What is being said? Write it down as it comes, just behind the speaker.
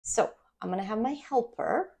So I'm gonna have my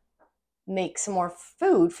helper make some more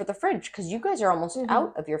food for the fridge because you guys are almost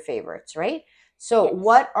out of your favorites, right? So Yes.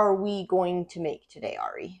 what are we going to make today,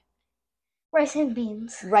 Ari? Rice and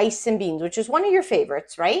beans. Rice and beans, which is one of your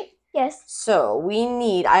favorites, right? Yes. So we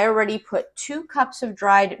need, I already put 2 cups of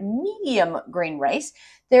dried medium grain rice.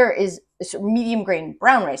 There is medium grain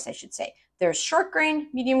brown rice, I should say. There's short grain,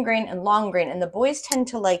 medium grain, and long grain. And the boys tend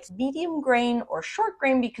to like medium grain or short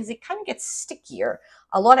grain because it kind of gets stickier.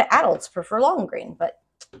 A lot of adults prefer long grain, but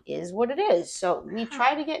is what it is. So we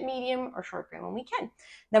try to get medium or short grain when we can.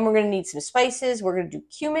 Then we're going to need some spices. We're going to do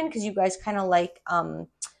cumin because you guys kind of like,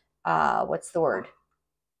 what's the word?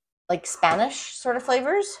 Like Spanish sort of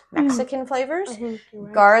flavors, Mexican flavors,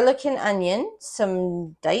 Right. garlic and onion,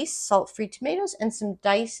 some diced salt-free tomatoes, and some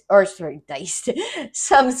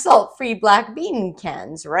some salt-free black bean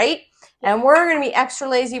cans, right? And we're going to be extra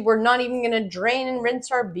lazy. We're not even going to drain and rinse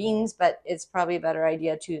our beans, but it's probably a better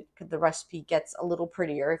idea too, because the recipe gets a little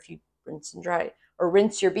prettier if you rinse and dry or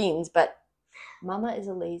rinse your beans. But Mama is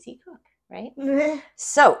a lazy cook, right?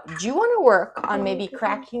 So, do you want to work on maybe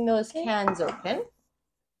cracking those cans open?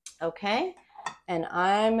 Okay, and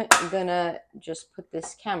I'm gonna just put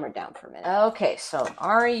this camera down for a minute. Okay, so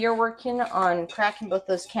Ari, you're working on cracking both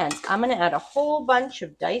those cans. I'm gonna add a whole bunch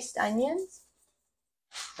of diced onions.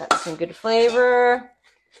 That's some good flavor.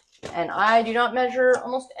 And I do not measure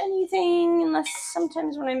almost anything unless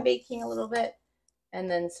sometimes when I'm baking a little bit.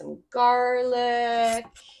 And then some garlic.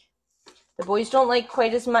 The boys don't like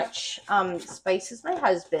quite as much spice as my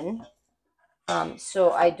husband,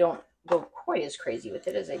 so I don't go quite as crazy with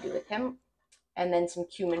it as I do with him. And then some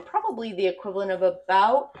cumin, probably the equivalent of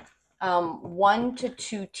about 1 to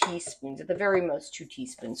 2 teaspoons, at the very most 2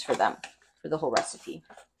 teaspoons for them, for the whole recipe.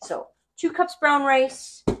 So 2 cups brown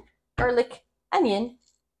rice, garlic, onion,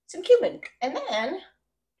 some cumin. And then,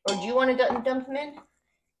 or do you want to dump them in?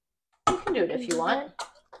 You can do it if you want.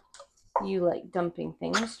 You like dumping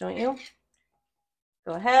things, don't you?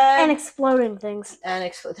 Go ahead. And exploding things.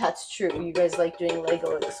 And that's true. You guys like doing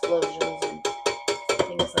Lego explosions and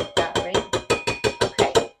things like that, right?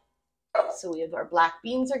 Okay. So we have our black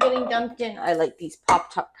beans are getting dumped in. I like these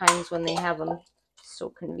pop-top kinds when they have them. So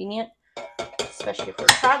convenient, especially if we're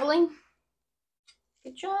traveling.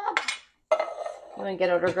 Good job. You want to get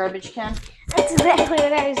out our garbage can? That's exactly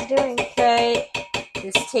what I was doing. Okay.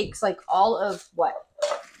 This takes like all of, what,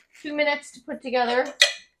 2 minutes to put together,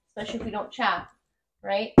 especially if we don't chop.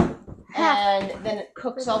 Right? And then it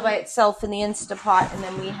cooks all by itself in the Instapot, and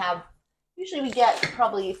then we have, usually we get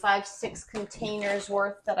probably 5-6 containers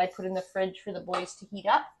worth that I put in the fridge for the boys to heat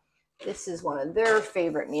up. This is one of their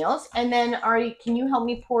favorite meals. And then Ari, can you help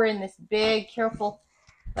me pour in this big, careful,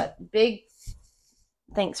 but big,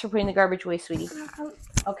 thanks for putting the garbage away, sweetie.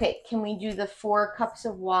 Okay, can we do the 4 cups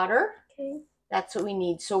of water? Okay. That's what we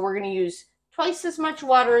need. So we're going to use twice as much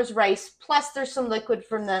water as rice, plus there's some liquid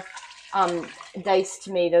from the diced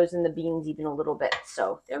tomatoes and the beans even a little bit.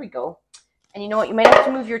 So there we go. And you know what? You might have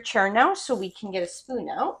to move your chair now so we can get a spoon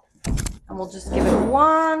out. And we'll just give it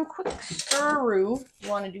one quick stir-roo. You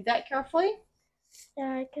want to do that carefully?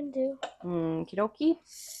 Yeah, I can do. Okie dokie.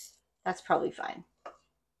 That's probably fine.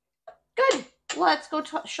 Good. Let's go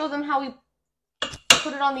show them how we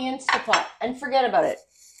put it on the Instapot and forget about it.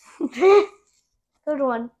 Good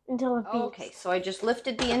one. Until it beats. Okay, so I just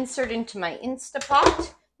lifted the insert into my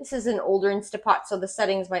Instapot. This is an older Instapot, so the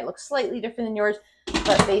settings might look slightly different than yours,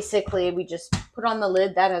 but basically we just put on the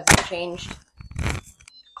lid. That hasn't changed.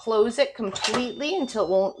 Close it completely until it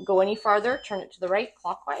won't go any farther. Turn it to the right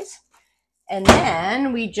clockwise. And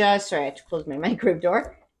then we just, sorry, I have to close my microwave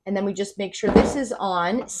door. And then we just make sure this is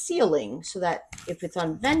on sealing so that if it's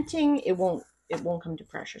on venting, it won't come to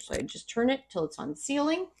pressure. So I just turn it till it's on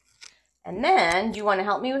sealing. And then, do you want to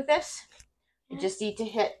help me with this? You just need to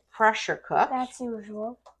hit pressure cook. That's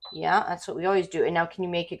usual. Yeah, that's what we always do. And now can you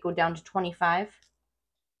make it go down to 25?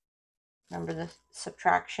 Remember the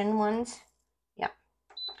subtraction ones? Yeah.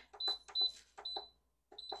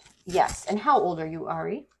 Yes. And how old are you,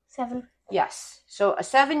 Ari? 7. Yes. So a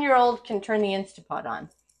 7-year-old can turn the Instapot on.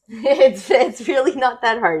 It's really not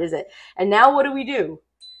that hard, is it? And now what do? We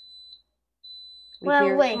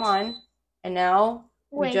Wait. Come on. And now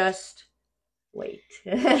we just wait.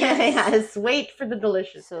 Yes, wait for the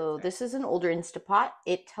delicious. So this is an older Instapot.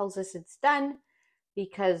 It tells us it's done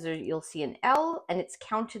because you'll see an L and it's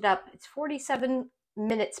counted up. It's 47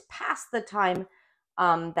 minutes past the time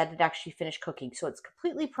that it actually finished cooking. So it's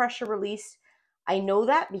completely pressure released. I know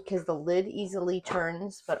that because the lid easily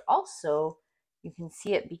turns, but also you can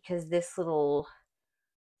see it because this little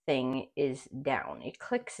thing is down. It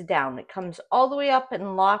clicks down. It comes all the way up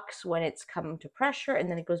and locks when it's come to pressure, and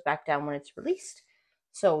then it goes back down when it's released.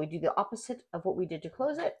 So we do the opposite of what we did to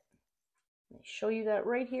close it. Let me show you that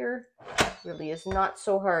right here. It really is not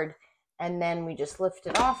so hard. And then we just lift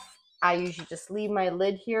it off. I usually just leave my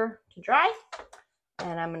lid here to dry.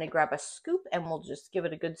 And I'm going to grab a scoop and we'll just give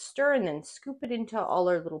it a good stir and then scoop it into all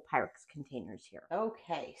our little Pyrex containers here.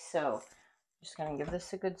 Okay, so just going to give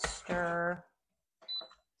this a good stir.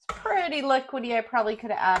 It's pretty liquidy. I probably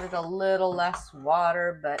could have added a little less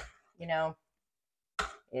water, but you know,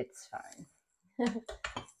 it's fine.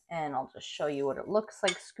 And I'll just show you what it looks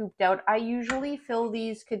like scooped out. I usually fill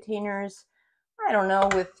these containers, I don't know,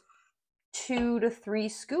 with 2 to 3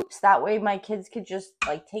 scoops. That way my kids could just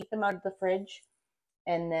like take them out of the fridge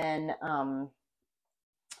and then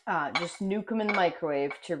just nuke them in the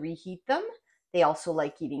microwave to reheat them. They also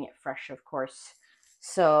like eating it fresh, of course.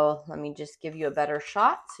 So let me just give you a better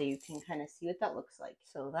shot so you can kind of see what that looks like.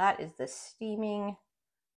 So that is the steaming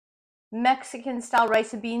Mexican style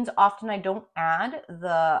rice and beans. Often I don't add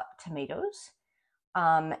the tomatoes.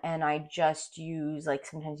 And I just use like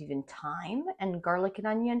sometimes even thyme and garlic and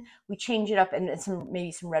onion. We change it up, and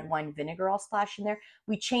maybe some red wine vinegar I'll splash in there.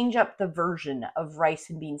 We change up the version of rice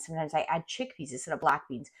and beans. Sometimes I add chickpeas instead of black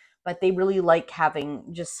beans, but they really like having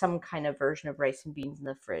just some kind of version of rice and beans in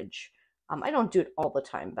the fridge. I don't do it all the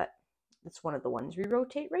time, but it's one of the ones we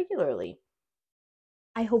rotate regularly.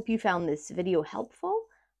 I hope you found this video helpful.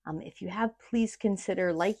 If you have, please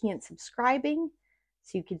consider liking and subscribing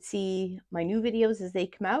so you can see my new videos as they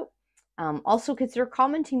come out. Also consider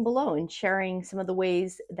commenting below and sharing some of the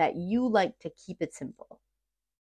ways that you like to keep it simple.